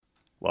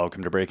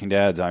Welcome to Breaking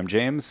Dads. I'm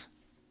James.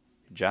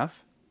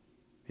 Jeff?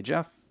 Hey,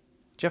 Jeff.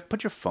 Jeff,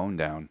 put your phone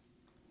down.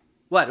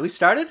 What, we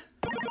started?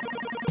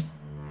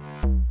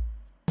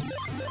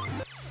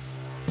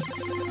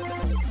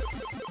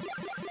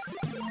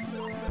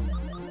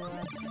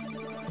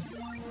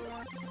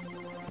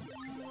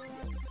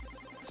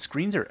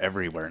 Screens are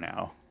everywhere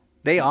now.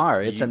 They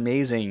are. It's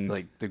amazing.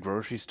 Like the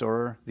grocery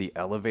store, the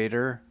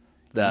elevator,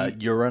 The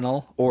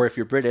urinal, or if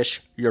you're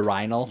British,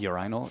 urinal.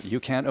 urinal. You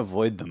can't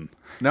avoid them.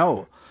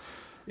 No.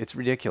 It's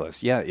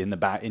ridiculous. Yeah, in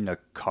the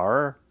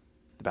car,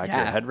 the back of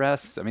Yeah. your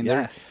headrests. I mean,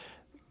 Yeah.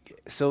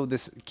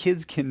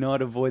 kids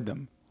cannot avoid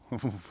them.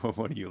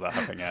 What are you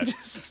laughing at?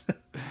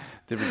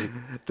 They're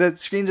The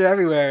screens are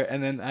everywhere,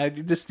 and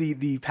then just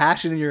the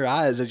passion in your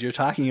eyes as you're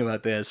talking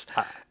about this,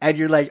 and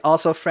you're like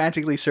also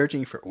frantically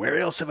searching for where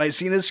else have I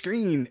seen a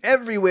screen?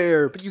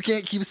 Everywhere, but you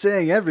can't keep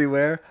saying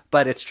everywhere.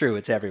 But it's true,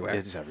 it's everywhere.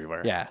 It's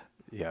everywhere. Yeah,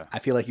 Yeah. I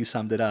feel like you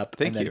summed it up.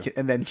 Thank and you. then,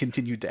 and then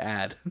continued to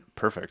add.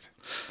 Perfect.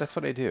 That's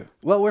what I do.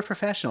 Well, we're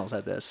professionals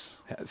at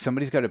this.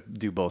 Somebody's got to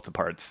do both the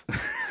parts.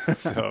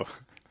 So,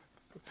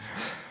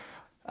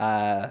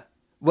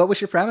 What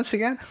was your premise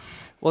again?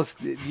 well,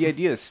 the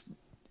idea is,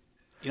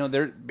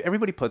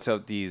 everybody puts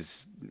out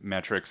these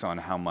metrics on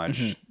how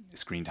much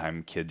screen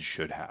time kids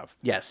should have.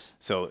 Yes.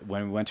 So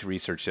when we went to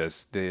research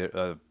this,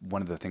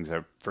 one of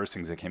the first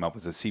things that came up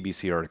was a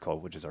CBC article,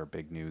 which is our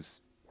big news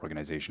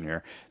organization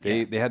here.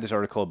 They had this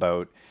article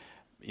about,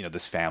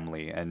 this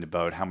family and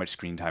about how much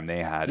screen time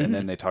they had. And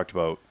then they talked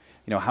about,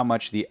 how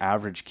much the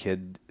average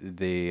kid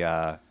they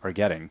are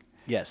getting.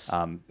 Yes.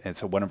 And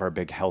so one of our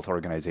big health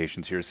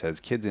organizations here says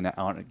kids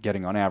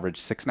getting on average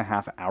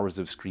 6.5 hours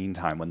of screen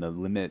time when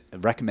the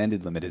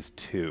recommended limit is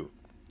 2.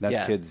 That's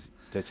Yeah. kids.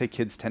 Did I say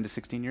kids 10 to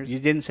 16 years? You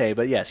didn't say,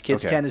 but yes,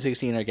 kids Okay. 10 to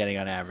 16 are getting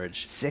on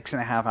average.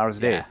 6.5 hours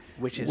a day. Yeah,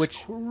 which is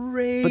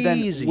crazy. But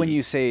then when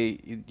you say,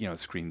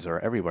 screens are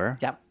everywhere,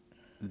 Yep.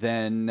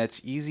 then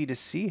that's easy to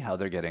see how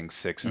they're getting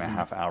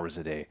 6.5 hours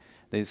a day.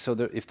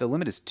 If the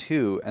limit is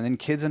 2, and then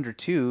kids under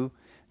 2,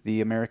 the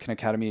American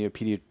Academy of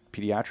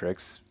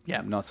Pediatrics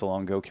Yep. not so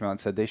long ago came out and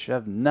said they should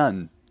have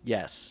none.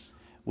 Yes.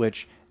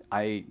 Which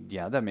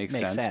that makes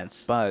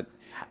sense. But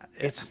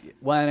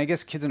and I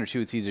guess kids under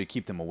 2, it's easier to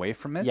keep them away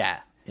from it.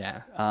 Yeah.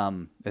 Yeah.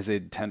 As they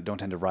don't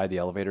tend to ride the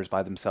elevators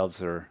by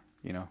themselves, or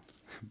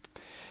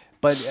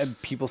but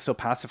people still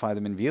pacify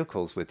them in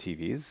vehicles with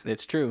TVs.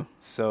 It's true.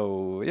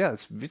 So yeah,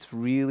 it's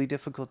really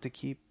difficult to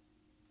keep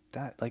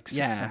that like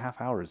 6.5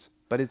 hours,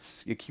 but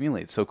it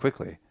accumulates so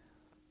quickly.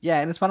 Yeah,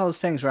 and it's one of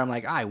those things where I'm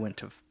like, I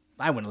wouldn't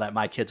let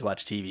my kids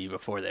watch TV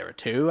before they were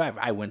 2.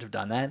 I wouldn't have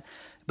done that.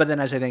 But then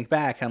as I think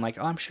back, I'm like,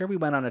 I'm sure we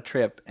went on a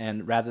trip,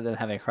 and rather than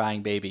having a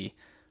crying baby,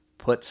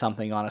 put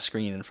something on a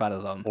screen in front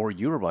of them. Or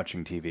you were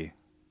watching TV.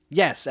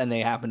 Yes, and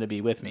they happened to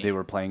be with me. They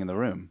were playing in the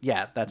room.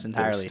 Yeah, that's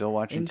entirely still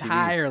watching TV.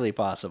 entirely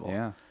possible.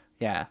 Yeah.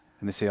 Yeah.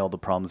 And they say all the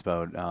problems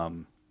about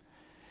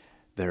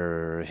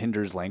their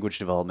hinders language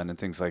development and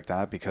things like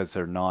that because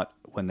they're not,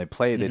 when they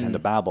play, they tend to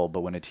babble,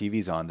 but when a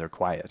TV's on, they're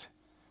quiet.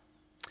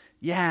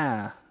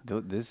 Yeah.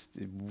 This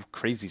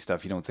crazy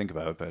stuff you don't think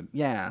about, but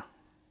Yeah.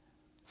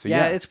 so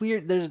Yeah, it's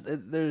weird.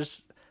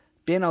 There's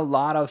been a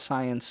lot of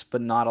science,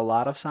 but not a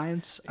lot of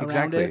science around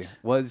exactly. it.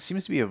 Well, it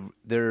seems to be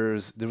there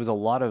was a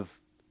lot of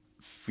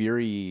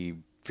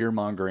fear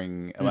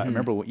mongering. I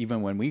remember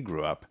even when we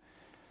grew up.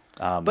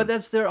 But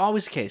they're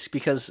always the case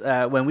because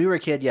when we were a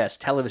kid, yes,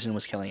 television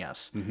was killing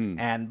us.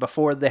 And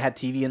before they had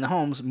TV in the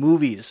homes,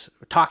 movies,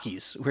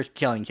 talkies were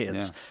killing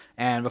kids. Yeah.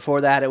 And before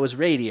that, it was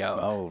radio.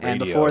 Oh,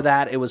 And radio. before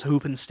that, it was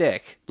hoop and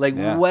stick. Like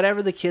Yeah.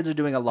 whatever the kids are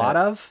doing a lot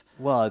of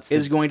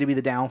is the- going to be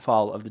the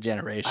downfall of the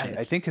generation.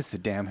 I think it's the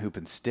damn hoop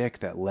and stick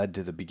that led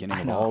to the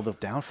beginning of know. all the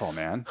downfall,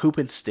 man. Hoop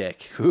and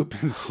stick. Hoop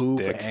and Hoop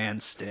stick.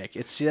 and stick.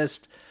 It's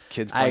just...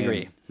 Kids. I Playing,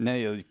 agree.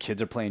 No,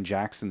 kids are playing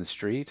jacks in the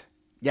street.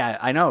 Yeah,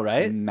 I know,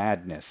 right?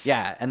 Madness.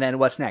 Yeah, and then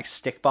what's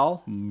next?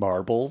 Stickball?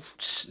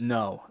 Marbles.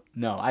 No.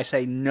 I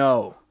say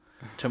no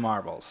to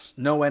marbles.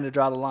 Know when to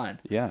draw the line.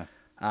 Yeah.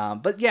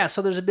 But yeah,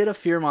 so there's a bit of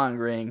fear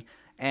mongering,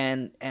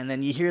 and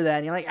then you hear that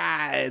and you're like,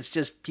 it's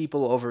just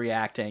people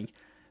overreacting.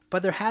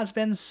 But there has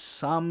been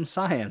some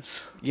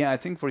science. Yeah, I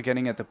think we're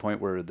getting at the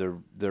point where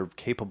they're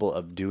capable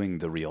of doing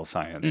the real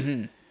science.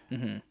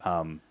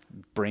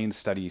 Brain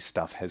study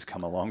stuff has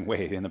come a long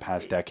way in the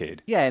past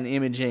decade. Yeah, and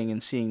imaging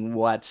and seeing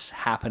what's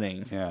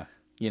happening. Yeah.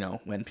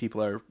 When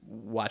people are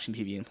watching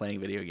TV and playing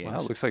video games. Wow,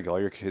 it looks like all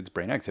your kids'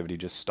 brain activity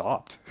just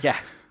stopped. Yeah.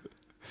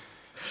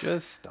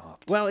 Just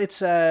stopped. Well,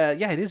 it's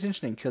it is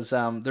interesting because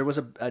there was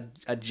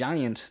a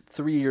giant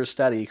 3-year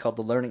study called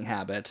The Learning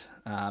Habit,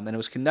 and it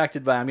was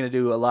conducted by, I'm going to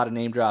do a lot of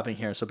name dropping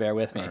here, so bear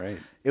with me. All right.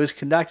 It was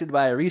conducted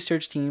by a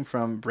research team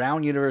from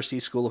Brown University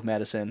School of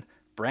Medicine,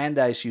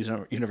 Brandeis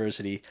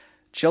University,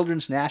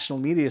 Children's National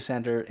Media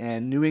Center,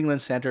 and New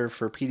England Center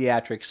for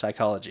Pediatric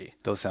Psychology.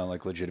 Those sound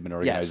like legitimate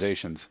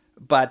organizations.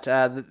 But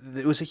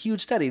it was a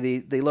huge study.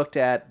 They looked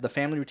at the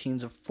family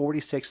routines of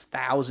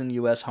 46,000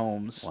 U.S.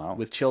 homes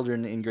with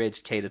children in grades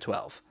K to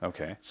 12.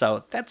 Okay.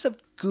 So that's a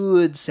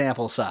good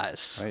sample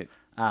size. Right.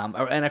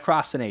 And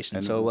across the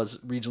nation. So it was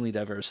regionally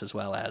diverse as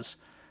well as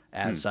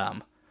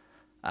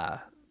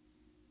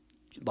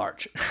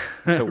large,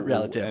 So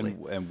relatively.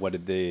 and what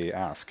did they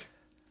ask?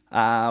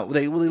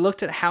 They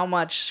looked at how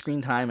much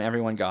screen time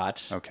everyone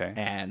got. Okay.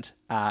 And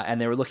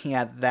they were looking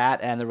at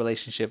that and the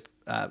relationship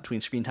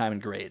between screen time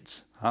and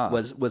grades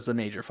was the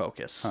major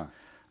focus.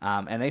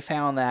 And they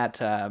found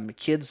that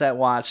kids that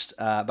watched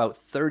about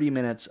 30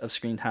 minutes of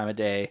screen time a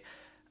day,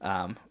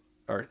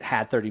 or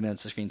had 30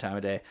 minutes of screen time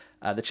a day,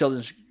 the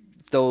children's,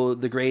 though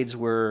the grades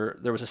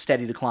there was a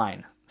steady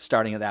decline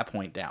starting at that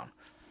point down.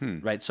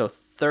 Right. So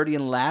 30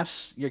 and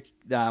less,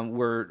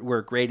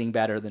 were grading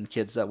better than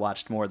kids that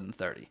watched more than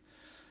 30.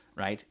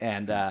 Right.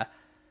 And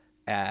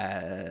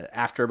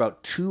after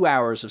about 2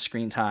 hours of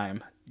screen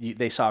time,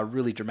 they saw a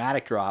really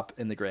dramatic drop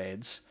in the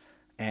grades.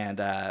 And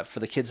for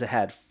the kids that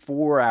had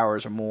 4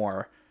 hours or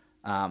more,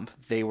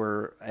 they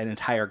were an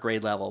entire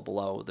grade level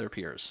below their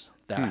peers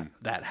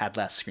that had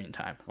less screen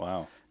time.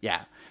 Wow.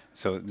 Yeah.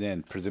 So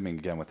then, presuming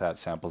again with that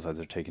sample size,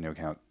 they're taking into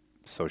account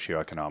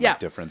socioeconomic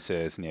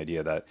differences and the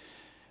idea that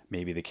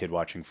maybe the kid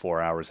watching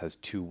 4 hours has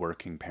two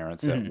working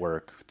parents that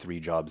work 3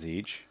 jobs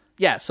each.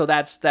 Yeah, so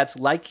that's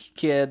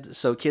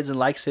so kids in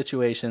like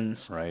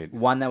situations, Right.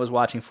 One that was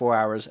watching 4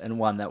 hours and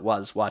one that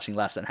was watching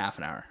less than half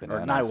an hour.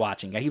 Bananas. Or not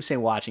watching. I keep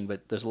saying watching,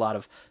 but there's a lot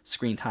of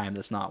screen time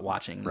that's not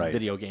watching. Right.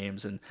 Video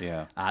games and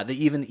Yeah.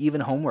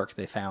 even homework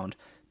they found,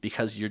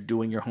 because you're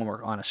doing your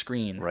homework on a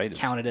screen, Right.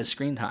 counted as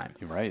screen time.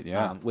 You're right,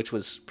 yeah. Which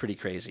was pretty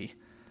crazy.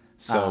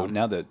 So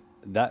now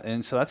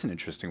so that's an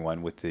interesting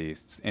one with the,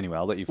 anyway,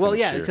 I'll let you finish. Well,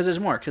 yeah, because there's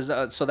more.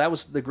 So that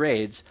was the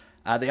grades.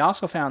 They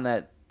also found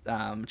that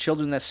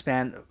children that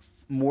spent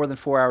more than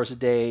 4 hours a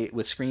day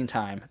with screen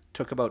time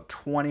took about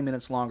 20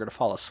 minutes longer to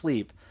fall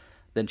asleep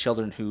than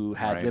children who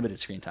had Right. limited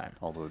screen time.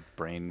 all the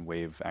brain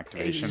wave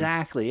activation.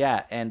 Exactly,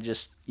 yeah. And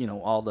just,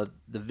 all the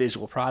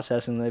visual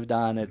processing they've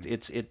done,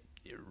 it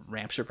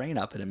ramps your brain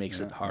up and it makes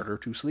it harder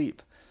to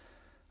sleep.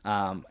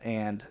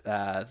 And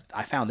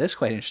I found this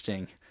quite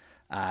interesting.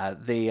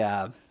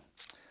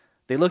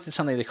 They looked at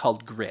something they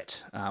called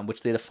grit,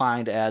 which they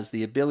defined as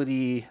the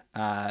ability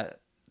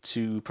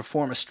to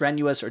perform a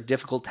strenuous or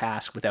difficult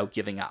task without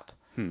giving up.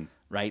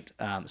 Right?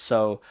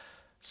 So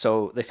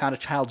they found a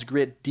child's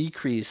grit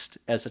decreased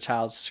as the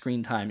child's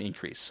screen time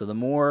increased. So the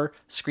more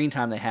screen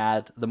time they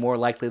had, the more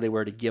likely they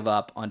were to give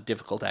up on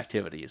difficult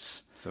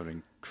activities. So to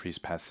increase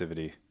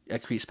passivity.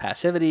 Increased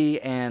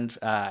passivity and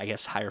I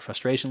guess higher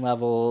frustration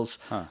levels.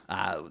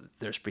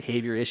 There's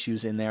behavior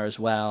issues in there as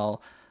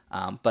well.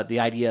 But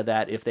the idea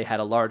that if they had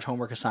a large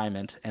homework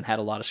assignment and had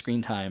a lot of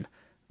screen time,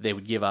 they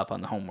would give up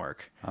on the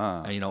homework.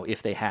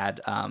 If they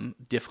had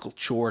difficult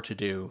chore to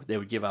do, they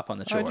would give up on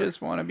the chore. I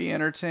just want to be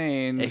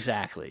entertained.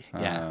 Exactly.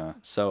 Yeah.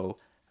 So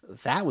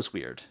that was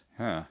weird.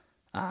 Huh.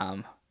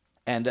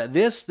 And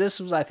this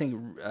was, I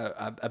think,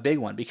 a big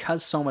one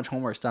because so much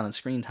homework's done on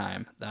screen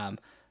time.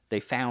 They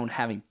found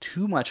having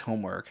too much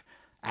homework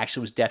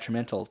actually was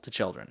detrimental to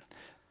children.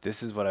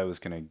 This is what I was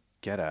going to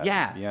get at.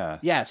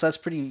 Yeah. So that's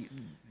pretty.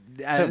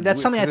 So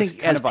that's something I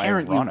think as a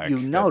parent you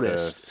that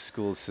noticed. the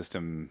school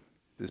system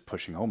is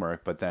pushing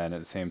homework, but then at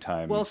the same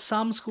time, Well,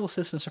 some school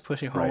systems are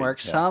pushing Right,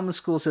 homework. yeah. Some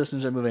school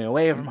systems are moving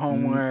away from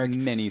homework.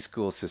 many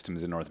school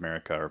systems in North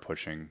America are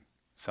pushing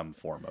some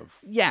form of.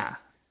 Yeah,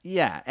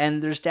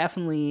 and there's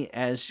definitely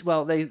as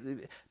well. They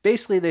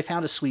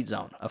found a sweet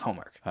zone of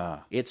homework.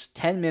 It's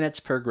 10 minutes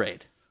per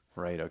grade.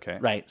 Right. Okay.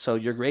 Right. So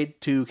your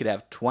grade 2 could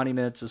have 20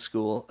 minutes of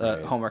school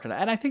homework, and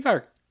I think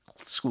our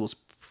school's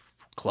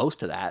close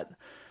to that.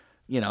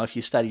 If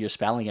you study your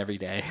spelling every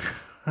day,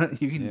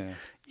 you can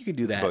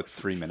do It's that. about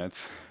 3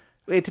 minutes.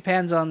 It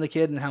depends on the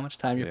kid and how much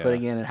time you're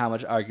putting in and how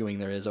much arguing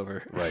there is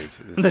over Right.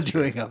 the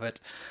doing of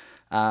it.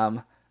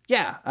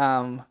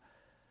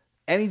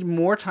 Any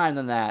more time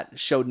than that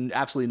showed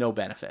absolutely no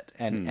benefit,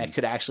 and it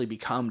could actually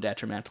become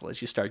detrimental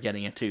as you start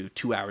getting into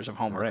 2 hours of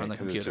homework Right. on the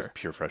Because it's computer. just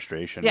pure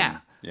frustration. Yeah.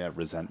 And,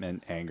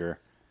 resentment, anger.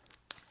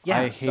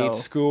 Yeah, I hate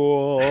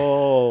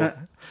school.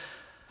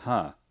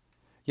 Huh.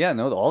 Yeah.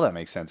 No. All that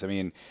makes sense. I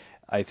mean,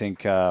 I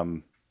think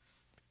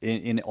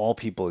in all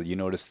people, you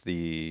notice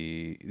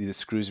the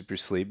screws up your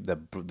sleep, the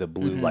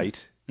blue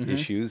light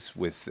issues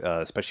with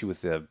especially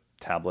with the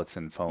tablets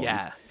and phones.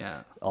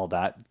 Yeah. All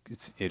that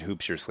it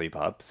hoops your sleep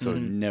up. So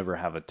never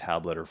have a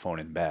tablet or phone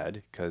in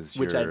bed because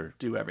Which I you're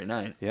do every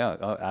night. yeah,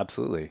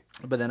 absolutely.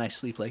 But then I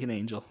sleep like an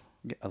angel.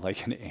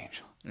 Like an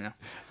angel. Yeah.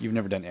 You've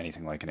never done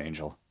anything like an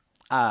angel.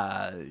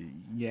 Yeah,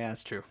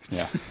 it's true.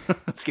 Yeah.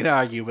 Let's get to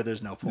argue, but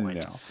there's no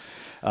point.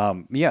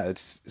 No.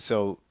 It's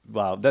so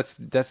wow.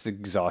 That's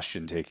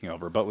exhaustion taking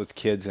over, but with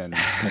kids and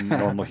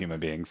normal human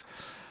beings.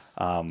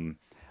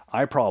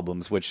 Eye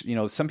problems, which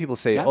some people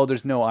say, oh,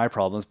 there's no eye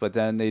problems, but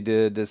then they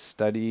did a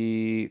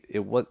study.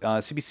 It was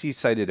CBC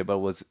cited it, but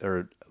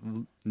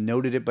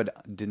noted it,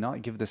 but did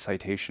not give the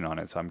citation on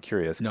it. So I'm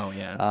curious. No,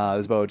 yeah. It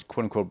was about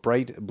quote unquote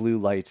bright blue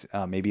light,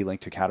 maybe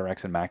linked to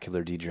cataracts and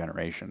macular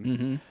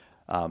degeneration.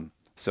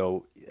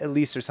 So at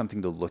least there's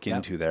something to look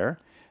into there,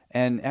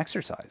 and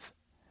exercise.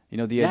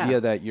 The idea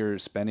that you're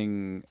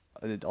spending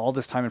all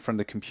this time in front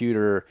of the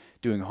computer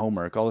doing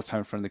homework, all this time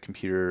in front of the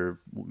computer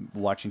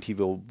watching TV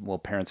while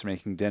parents are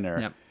making dinner.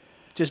 Yep.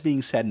 Just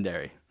being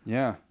sedentary.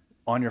 Yeah.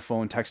 on your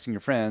phone texting your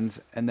friends,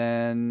 and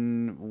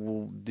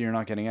then you're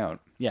not getting out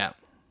Yeah.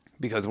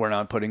 because we're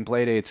not putting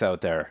play dates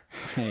out there.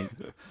 Right.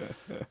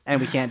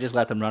 And we can't just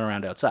let them run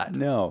around outside.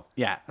 No.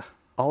 Yeah.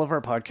 All of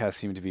our podcasts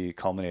seem to be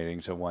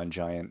culminating to one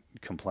giant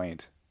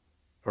complaint.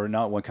 Or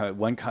not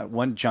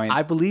one giant.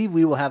 I believe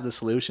we will have the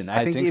solution.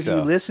 I think if so.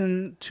 you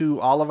listen to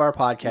all of our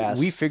podcasts,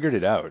 We figured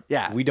it out.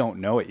 Yeah. We don't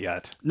know it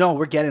yet. no,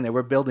 we're getting there.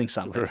 We're building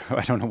something.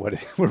 I don't know what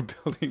we're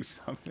building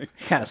something.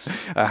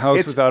 Yes. A house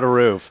It's- without a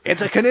roof.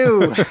 It's a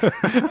canoe.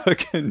 A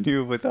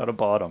canoe without a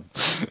bottom.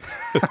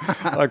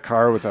 A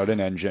car without an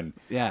engine.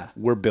 Yeah.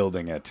 We're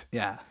building it.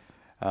 Yeah.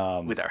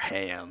 With our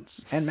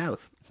hands and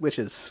mouth, which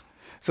is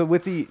So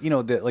with the,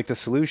 the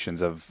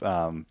solutions of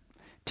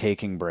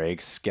taking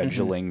breaks,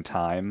 scheduling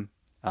time,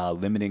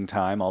 limiting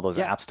time, all those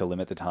Yeah. apps to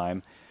limit the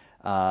time,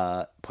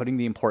 putting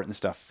the important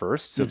stuff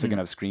first. So if they're going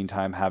to have screen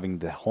time, having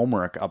the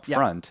homework up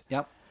front.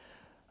 Yep.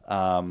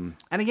 And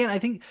again, I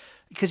think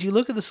because you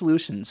look at the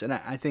solutions, and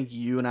I think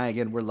you and I,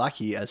 again, we're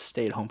lucky as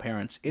stay-at-home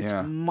parents. It's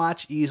Yeah.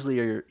 much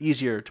easier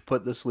to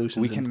put the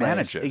solutions We in can place.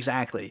 manage it.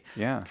 Exactly.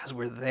 Yeah. Because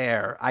we're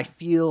there. I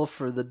feel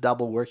for the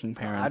double working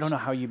parents. I don't know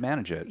how you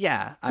manage it.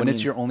 Yeah, I when it's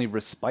mean- your only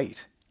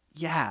respite,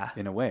 Yeah.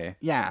 in a way.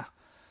 Yeah.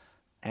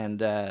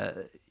 And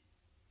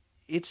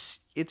it's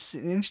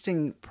an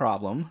interesting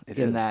problem It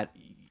in is. that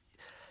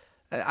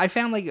I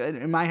found like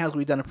in my house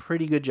we've done a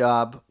pretty good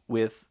job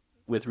with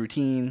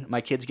routine.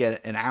 My kids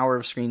get an hour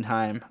of screen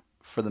time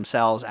for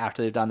themselves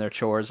after they've done their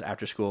chores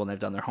after school and they've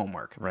done their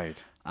homework.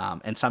 Right.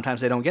 And sometimes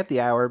they don't get the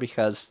hour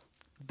because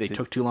they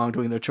took too long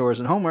doing their chores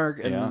and homework,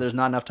 and Yeah. there's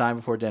not enough time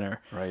before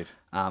dinner. Right.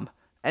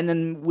 And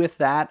then with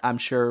that, I'm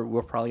sure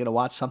we're probably going to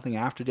watch something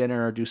after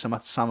dinner or do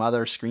some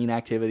other screen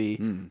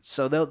activity.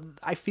 So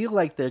I feel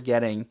like they're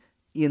getting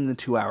in the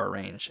 2-hour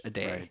range a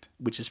day, Right.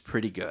 which is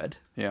pretty good.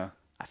 Yeah.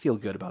 I feel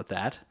good about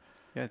that.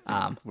 Yeah.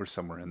 I think we're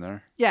somewhere in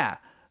there. Yeah,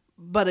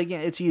 but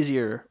again, it's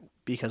easier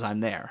because I'm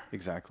there.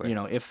 Exactly. You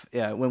know, if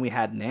when we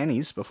had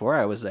nannies before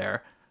I was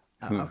there,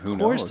 of who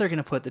course knows? they're going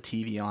to put the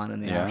TV on in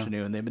the Yeah.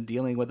 afternoon. They've been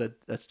dealing with a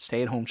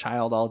stay-at-home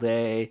child all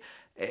day.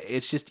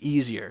 It's just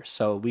easier.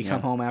 So we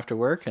come home after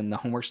work and the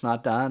homework's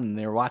not done, and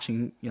they're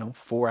watching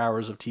 4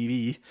 hours of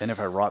TV. And if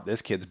I rot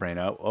this kid's brain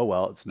out, oh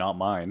well, it's not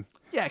mine.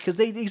 Yeah, because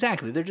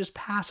they're just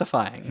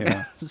pacifying.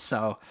 Yeah.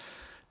 So,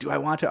 do I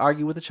want to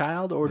argue with the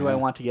child, or do I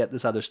want to get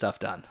this other stuff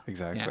done?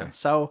 Exactly. Yeah.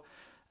 So,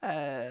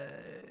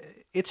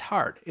 it's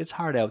hard. It's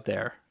hard out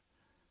there.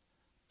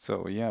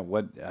 So yeah,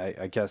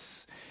 I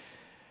guess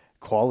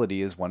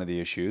quality is one of the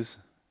issues.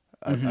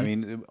 I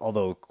mean,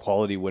 although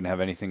quality wouldn't have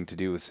anything to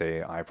do with,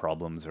 say, eye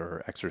problems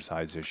or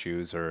exercise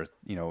issues or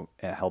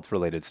health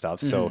related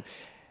stuff. So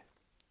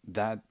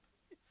that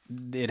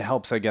it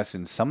helps, I guess,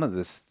 in some of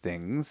the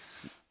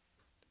things.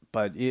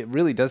 But it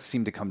really does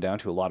seem to come down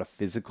to a lot of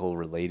physical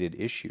related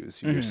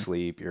issues. Your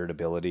sleep,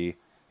 irritability.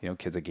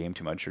 Kids that game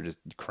too much are just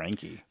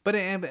cranky. But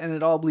and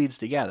it all bleeds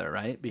together,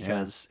 right?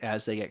 Because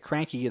as they get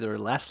cranky, they're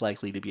less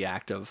likely to be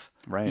active,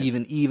 Right.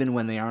 Even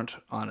when they aren't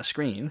on a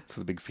screen. So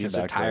the big Because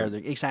they're feedback tired.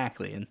 loop.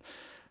 Exactly,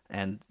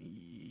 and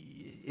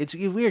it's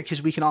weird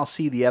because we can all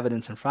see the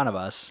evidence in front of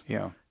us,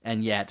 Yeah.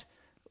 and yet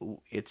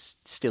it's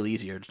still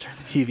easier to turn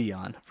the TV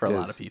on for a It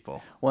lot is. of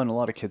people. Well, and a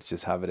lot of kids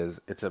just have it as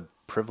it's a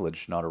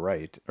privilege, not a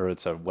right, or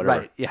it's a whatever.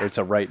 Right, yeah. It's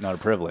a right, not a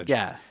privilege.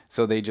 Yeah.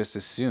 So they just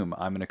assume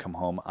I'm going to come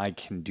home. I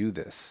can do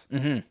this.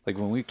 Mm-hmm. Like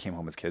when we came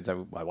home as kids, I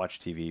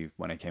watched TV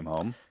when I came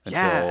home.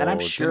 Yeah, and I'm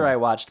until sure dinner. I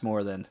watched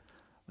more than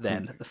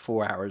the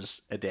 4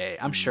 hours a day.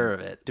 I'm sure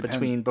of it.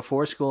 Between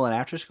before school and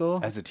after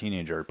school. as a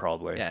teenager,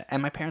 probably. Yeah,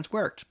 and my parents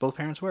worked. Both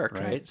parents worked,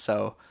 right?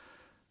 So,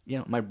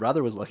 my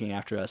brother was looking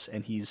after us,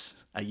 and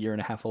he's a year and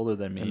a half older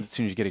than me. And as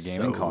soon as you get a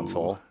gaming So-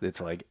 console, it's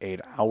like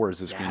 8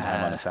 hours of screen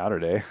time on Yeah. a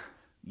Saturday.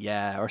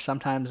 Yeah, or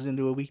sometimes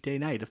into a weekday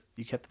night if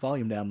you kept the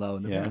volume down low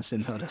and the Yeah. parents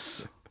didn't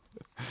notice.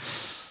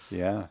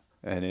 Yeah,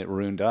 and it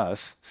ruined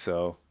us.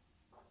 So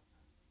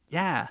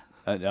Yeah.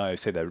 no, I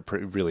say that it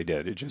really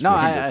did. It just No,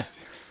 ruined I us.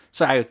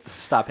 sorry, I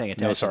stopped paying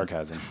attention. No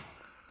sarcasm.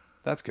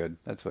 That's good.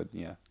 That's what.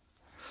 Yeah.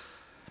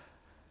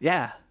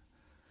 Yeah.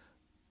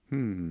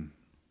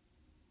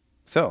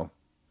 So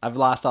I've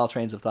lost all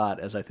trains of thought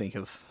as I think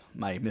of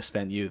my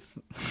misspent youth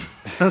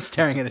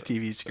staring at a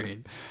TV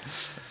screen.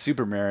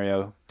 Super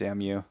Mario,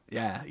 damn you.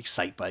 Yeah,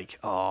 Excite Bike.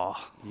 Oh,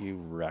 You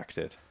wrecked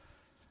it.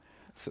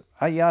 So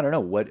I don't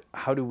know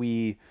how do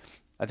we,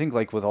 I think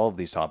like with all of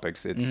these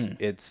topics,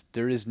 it's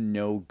there is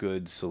no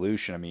good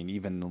solution. I mean,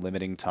 even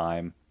limiting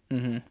time,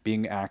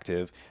 being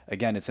active.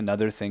 Again, it's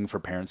another thing for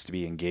parents to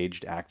be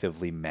engaged,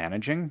 actively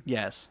managing.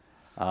 yes.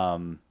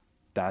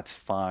 That's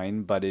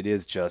fine, but it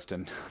is just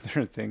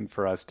another thing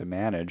for us to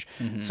manage.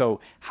 So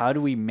how do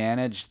we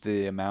manage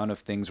the amount of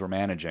things we're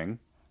managing?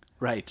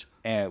 Right.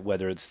 And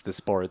whether it's the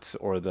sports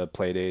or the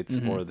play dates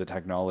or the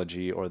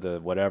technology or the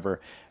whatever,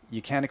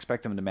 you can't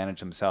expect them to manage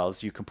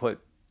themselves. You can put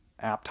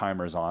app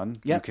timers on.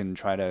 Yep. You can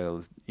try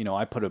to,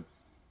 I put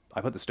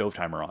the stove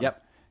timer on.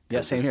 Yep. Yeah,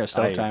 'Cause same here,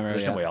 stove timer,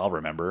 There's no yeah. way I'll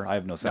remember. I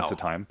have no sense No. of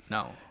time.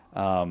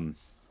 No.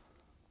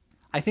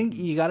 I think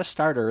you got to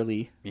start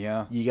early.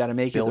 Yeah. You got to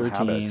make Build it the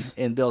routine habits.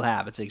 and build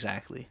habits.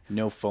 Exactly.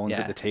 No phones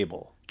Yeah. at the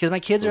table. Because my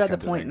kids are those at the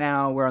kinds of point things.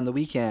 now where on the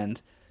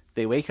weekend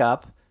they wake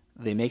up,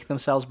 they make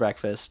themselves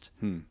breakfast,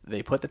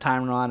 they put the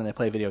timer on, and they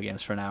play video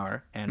games for an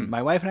hour. And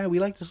my wife and I, we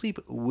like to sleep.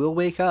 We'll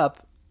wake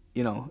up,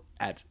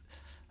 at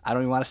I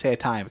don't even want to say a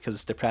time because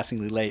it's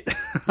depressingly late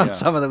on Yeah.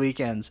 some of the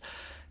weekends,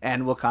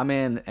 and we'll come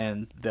in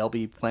and they'll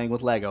be playing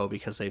with Lego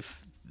because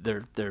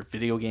their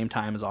video game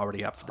time is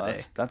already up for the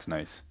day. That's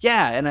nice.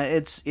 Yeah, and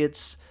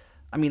it's.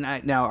 I mean,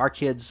 now our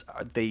kids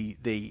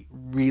they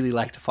really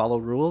like to follow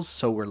rules,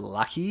 so we're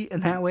lucky in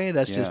that way.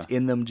 That's just Yeah.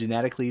 in them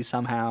genetically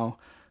somehow.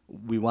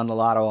 We won the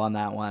lotto on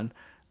that one.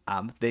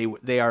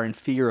 They are in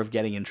fear of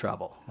getting in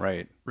trouble,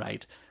 Right.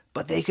 right?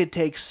 But they could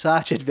take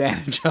such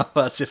advantage of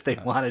us if they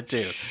wanted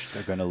to.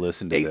 They're going to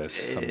listen to this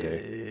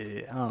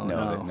someday. Oh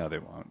No, no! they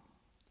won't.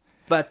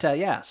 But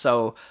yeah,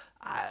 so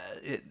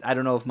I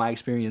don't know if my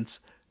experience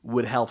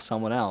would help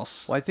someone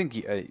else. Well, I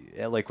think,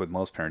 like with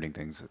most parenting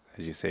things,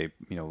 as you say,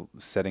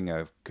 setting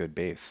a good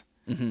base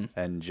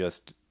and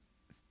just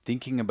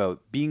thinking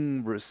about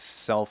being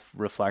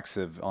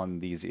self-reflexive on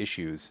these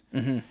issues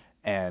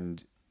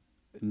and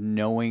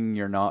knowing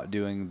you're not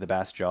doing the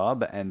best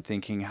job and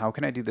thinking, how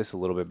can I do this a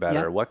little bit better?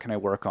 Yeah. What can I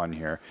work on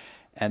here?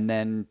 And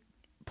then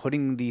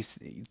putting these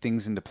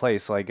things into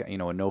place, like, a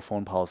no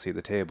phone policy at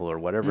the table or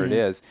whatever it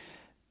is,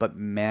 but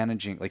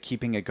managing, like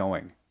keeping it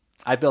going.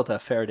 I built a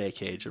Faraday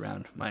cage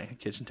around my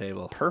kitchen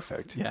table.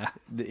 Perfect. Yeah.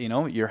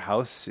 Your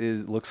house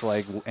looks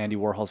like Andy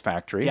Warhol's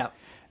factory. Yeah.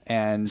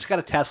 And It's got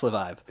a Tesla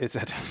vibe. it's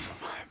a Tesla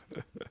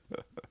vibe.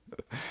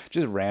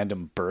 Just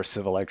random bursts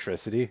of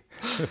electricity.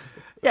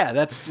 Yeah,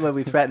 that's what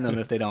we threaten them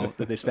if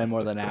they spend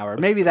more than an hour.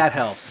 Maybe that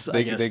helps.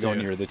 I guess They go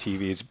too. near the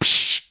TV, it's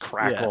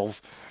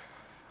crackles.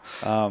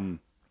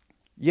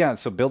 Yeah,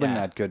 so building Yeah.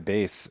 that good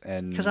base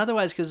and Because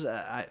otherwise,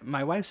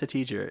 my wife's a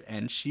teacher,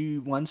 and she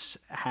once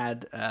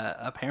had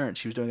a parent.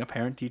 She was doing a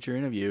parent-teacher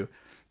interview,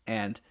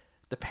 and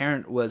the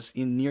parent was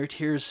in near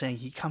tears saying,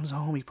 he comes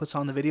home, he puts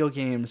on the video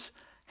games.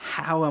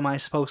 How am I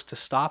supposed to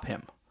stop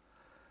him?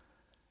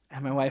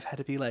 And my wife had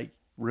to be like,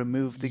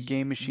 remove the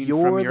game machine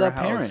you're from your the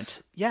house.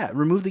 parent. Yeah,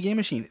 remove the game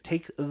machine.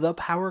 Take the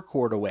power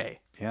cord away.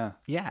 Yeah.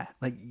 Yeah,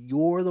 like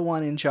you're the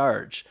one in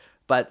charge.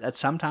 But at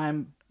some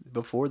time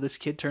before this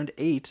kid turned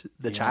 8,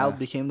 the child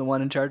became the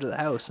one in charge of the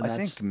house. And I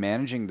that's, think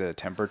managing the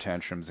temper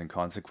tantrums and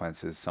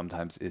consequences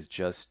sometimes is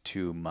just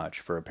too much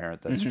for a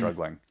parent that's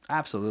struggling.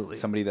 absolutely.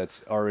 Somebody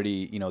that's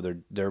already,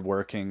 they're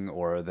working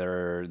or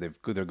they're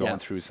going Yeah.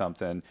 through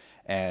something,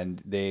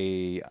 and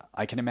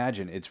I can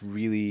imagine it's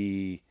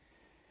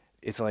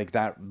like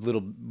that little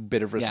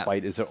bit of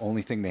respite is the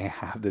only thing they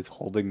have that's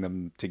holding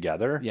them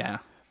together. Yeah.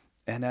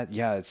 And that,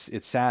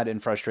 it's sad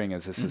and frustrating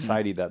as a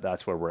society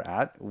that's where we're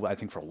at. I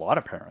think for a lot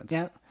of parents.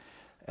 Yeah.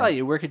 Well,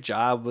 you work a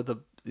job that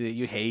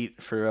you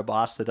hate for a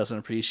boss that doesn't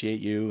appreciate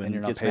you and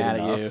you're not gets paid mad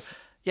at you. enough.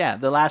 Yeah,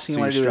 the last thing So you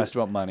you're want to do stressed is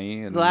about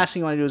money. And, the last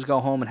thing you want to do is go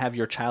home and have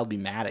your child be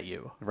mad at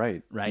you.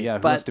 Right. Right. Yeah, who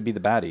But- wants to be the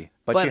baddie?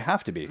 But you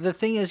have to be. The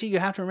thing is, you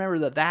have to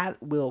remember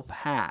that will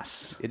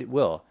pass. It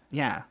will.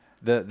 Yeah.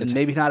 The And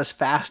maybe not as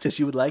fast as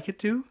you would like it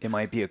to. It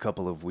might be a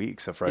couple of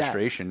weeks of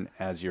frustration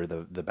as you're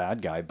the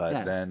bad guy,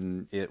 but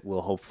then it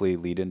will hopefully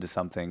lead into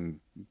something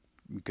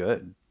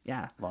good.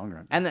 Yeah. Long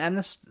run. And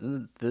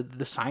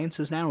the science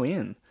is now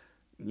in.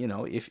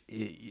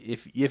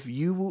 If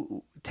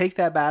you take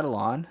that battle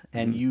on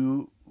and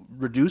you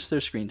reduce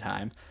their screen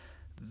time,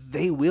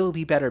 they will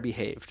be better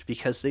behaved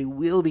because they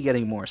will be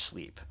getting more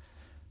sleep,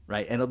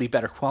 right? And it'll be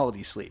better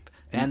quality sleep.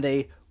 And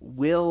they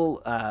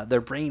will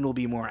their brain will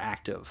be more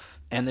active,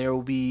 and they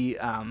will be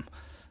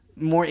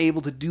more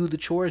able to do the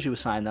chores you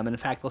assign them. And in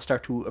fact, they'll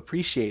start to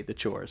appreciate the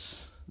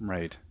chores.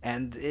 Right.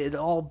 And it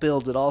all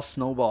builds, it all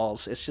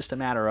snowballs. It's just a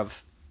matter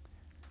of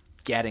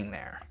getting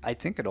there. I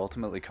think it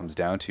ultimately comes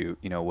down to,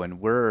 when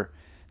we're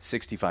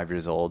 65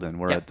 years old and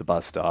we're Yeah. at the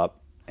bus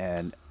stop,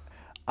 and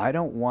I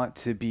don't want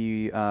to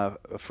be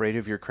afraid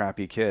of your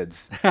crappy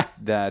kids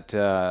that,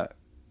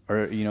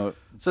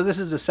 So this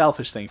is a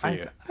selfish thing for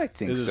you. I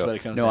think This is so. what it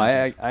comes No,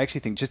 down to. I actually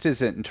think just as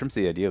in terms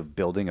of the idea of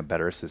building a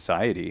better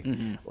society,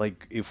 Mm-hmm.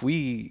 like if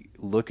we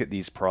look at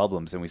these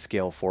problems and we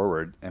scale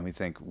forward and we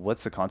think,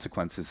 what's the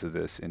consequences of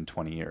this in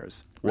 20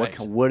 years? Right.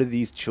 What are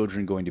these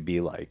children going to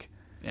be like?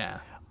 Yeah.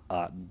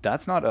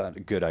 That's not a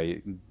good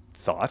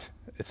thought.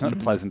 It's not a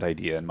pleasant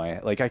idea in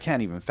my, I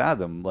can't even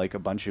fathom a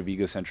bunch of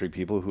egocentric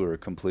people who are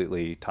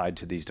completely tied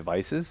to these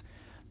devices.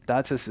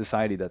 That's a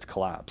society that's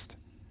collapsed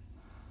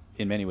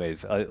in many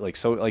ways.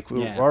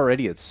 We're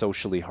already, it's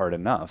socially hard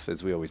enough,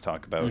 as we always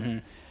talk about.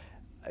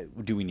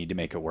 Do we need to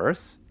make it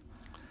worse?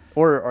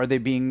 Or are they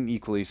being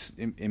equally,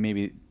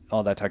 maybe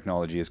all that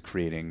technology is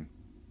creating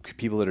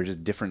people that are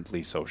just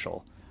differently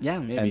social. Yeah,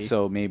 maybe. And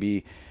so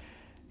maybe,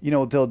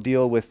 they'll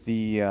deal with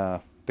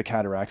the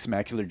cataracts,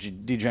 macular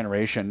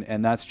degeneration,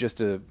 and that's just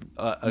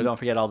Don't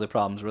forget all the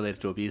problems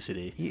related to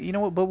obesity. you know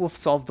what, but we'll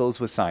solve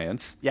those with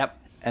science. Yep.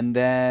 And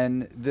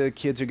then the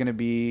kids are going to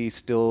be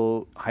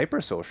still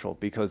hypersocial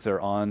because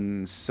they're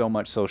on so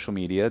much social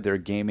media. They're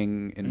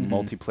gaming in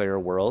multiplayer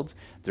worlds.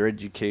 Their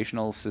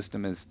educational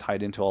system is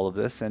tied into all of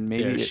this, and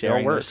maybe They're it all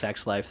sharing their works.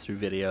 sex life through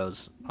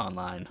videos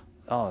online.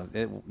 Oh,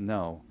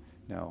 no.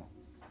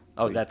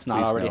 Oh, that's not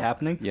please already no.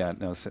 happening? Yeah,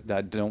 no. So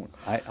I don't.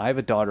 I have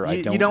a daughter.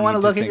 I don't. You don't want to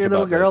need look at think your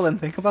little about girl this.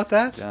 and think about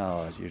that?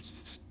 No, you're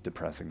just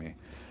depressing me.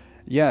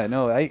 Yeah,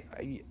 no.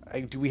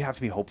 Do we have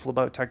to be hopeful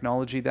about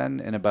technology then,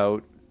 and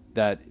about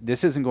that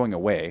this isn't going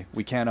away?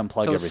 We can't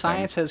unplug So everything.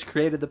 science has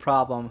created the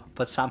problem,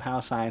 but somehow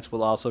science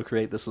will also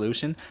create the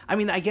solution. I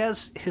mean, I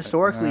guess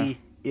historically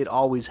it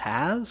always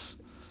has.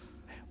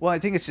 Well, I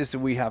think it's just that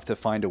we have to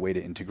find a way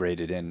to integrate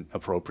it in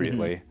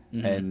appropriately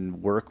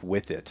and work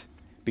with it,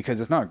 because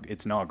it's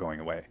not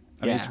going away.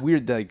 I mean, it's Yeah.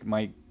 weird.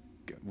 Like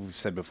we've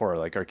said before,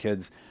 like our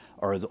kids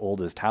are as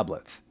old as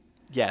tablets,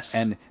 Yes.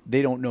 and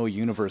they don't know a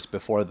universe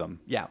before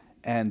them. Yeah.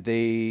 And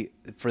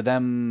for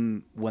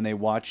them, when they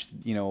watch,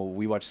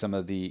 we watch some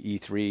of the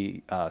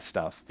E3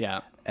 stuff. Yeah.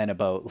 And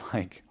about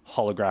like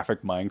holographic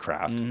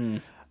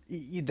Minecraft,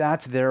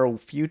 that's their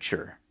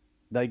future.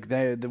 Like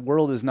the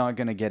world is not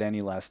going to get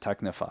any less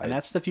technified. And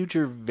that's the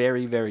future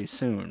very, very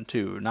soon,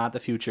 too. Not the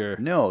future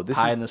No,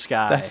 high in the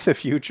sky. That's the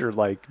future,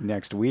 like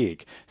next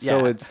week.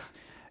 So Yeah. it's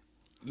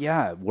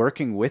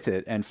working with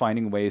it and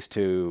finding ways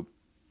to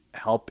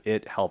help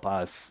it help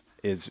us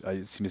is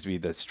it seems to be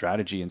the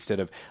strategy. Instead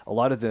of a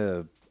lot of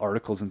the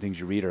articles and things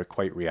you read are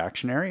quite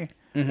reactionary,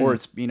 or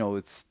it's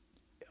it's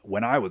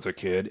when I was a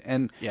kid,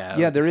 and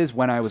there is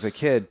when I was a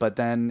kid, but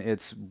then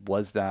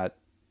was that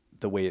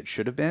the way it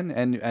should have been?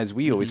 And as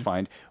we always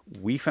find,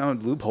 we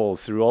found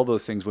loopholes through all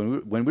those things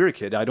when we were a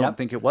kid. I don't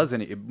think it was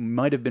any. It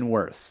might have been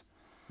worse.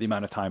 The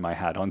amount of time I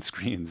had on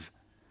screens.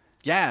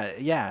 Yeah.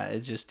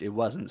 It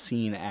wasn't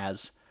seen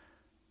as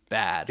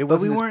bad. It but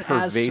we wasn't as weren't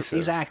pervasive.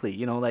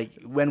 exactly. Like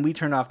when we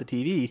turned off the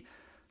TV,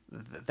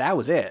 that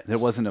was it. There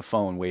wasn't a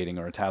phone waiting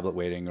or a tablet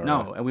waiting. Or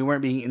No, and we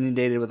weren't being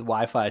inundated with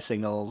Wi-Fi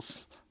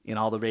signals and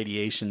all the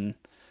radiation,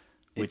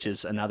 which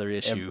is another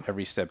issue.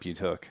 every step you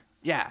took.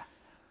 Yeah.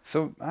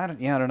 So I don't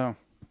know.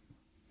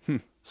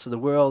 So the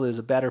world is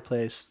a better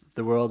place.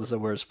 The world is a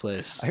worse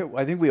place.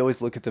 I think we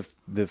always look at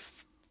the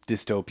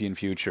dystopian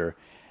future,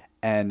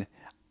 and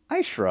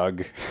I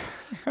shrug.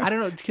 I don't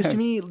know, because to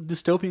me,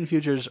 dystopian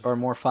futures are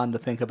more fun to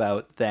think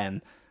about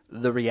than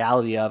the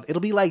reality of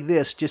it'll be like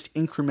this, just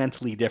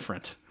incrementally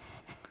different.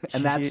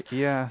 And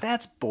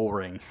that's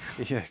boring.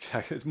 Yeah,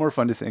 exactly. It's more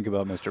fun to think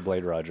about Mr.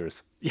 Blade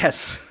Rogers.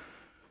 Yes.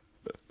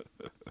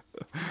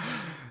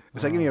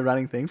 Is that going to be a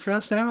running thing for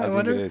us now? I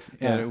wonder. Think it is.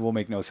 Yeah. And it will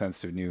make no sense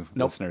to new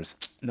listeners.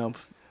 Nope.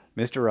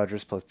 Mr.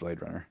 Rogers plus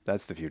Blade Runner.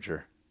 That's the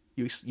future.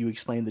 You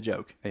explained the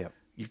joke. Yeah.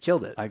 You've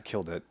killed it. I've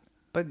killed it.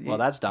 But Well,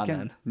 that's done again,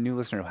 then. New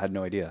listener had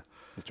no idea.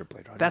 Mr.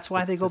 Blade Rogers. That's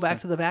why they go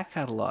back to the back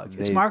catalog.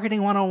 It's They-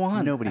 marketing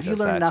 101. Nobody Have does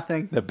you learned that.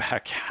 nothing? The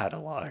back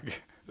catalog.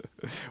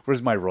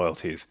 Where's my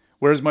royalties?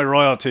 Where's my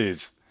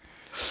royalties?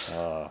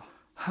 So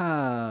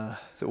I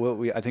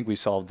think we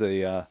solved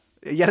the.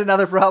 Yet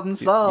another problem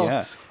solved.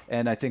 Yeah,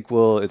 and I think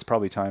it's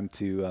probably time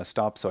to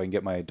stop so I can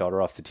get my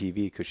daughter off the TV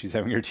because she's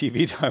having her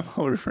TV time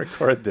while we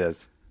record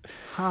this.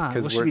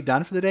 Will she be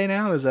done for the day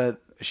now? Is that...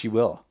 She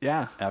will.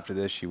 Yeah. After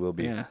this, she will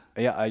be.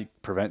 Yeah.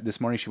 This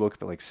morning she woke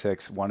up at like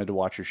 6, wanted to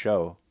watch her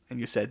show. And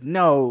you said,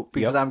 no,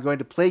 because Yep. I'm going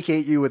to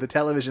placate you with the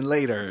television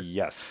later.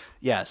 Yes.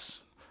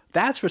 Yes.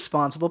 That's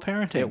responsible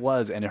parenting. It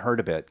was, and it hurt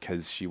a bit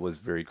because she was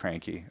very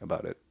cranky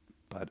about it.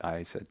 But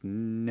I said,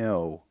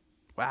 no.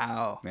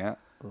 Wow. Yeah.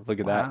 Look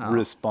at that.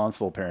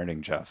 Responsible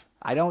parenting, Jeff.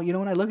 I don't,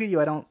 when I look at you,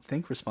 I don't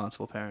think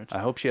responsible parent. I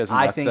hope she hasn't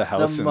I left think the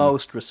house. the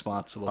most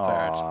responsible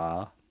parent.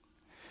 Aw.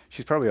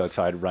 She's probably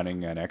outside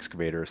running an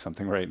excavator or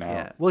something right now.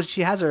 Yeah. Well,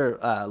 she has her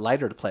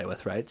lighter to play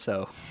with, right?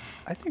 So,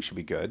 I think she'll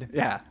be good.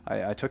 Yeah.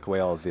 I took away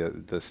all of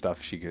the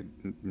stuff she could.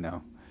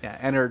 No. yeah,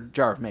 and her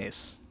jar of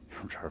mace.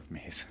 Jar of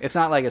mace. It's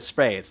not like a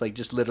spray. It's like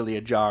just literally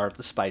a jar of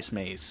the spice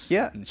mace.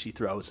 Yeah. And she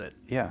throws it.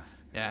 Yeah.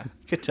 Yeah.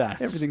 Good times.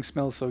 Everything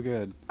smells so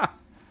good.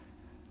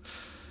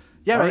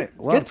 Yeah, All right.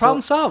 Well, Good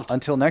problem solved.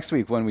 Until next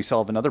week when we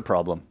solve another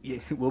problem. Yeah,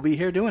 we'll be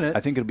here doing it. I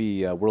think it'll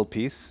be world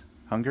peace,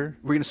 hunger.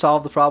 We're going to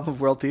solve the problem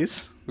of world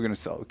peace. We're going to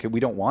solve. We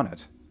don't want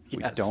it.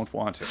 We Yes. don't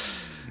want it.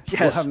 Yes.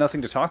 We'll have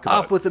nothing to talk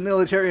about. Up with the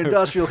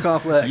military-industrial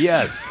complex.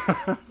 Yes.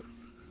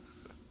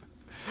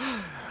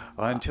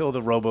 Until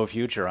the robo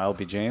future, I'll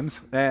be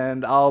James.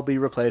 And I'll be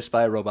replaced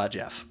by Robot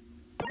Jeff.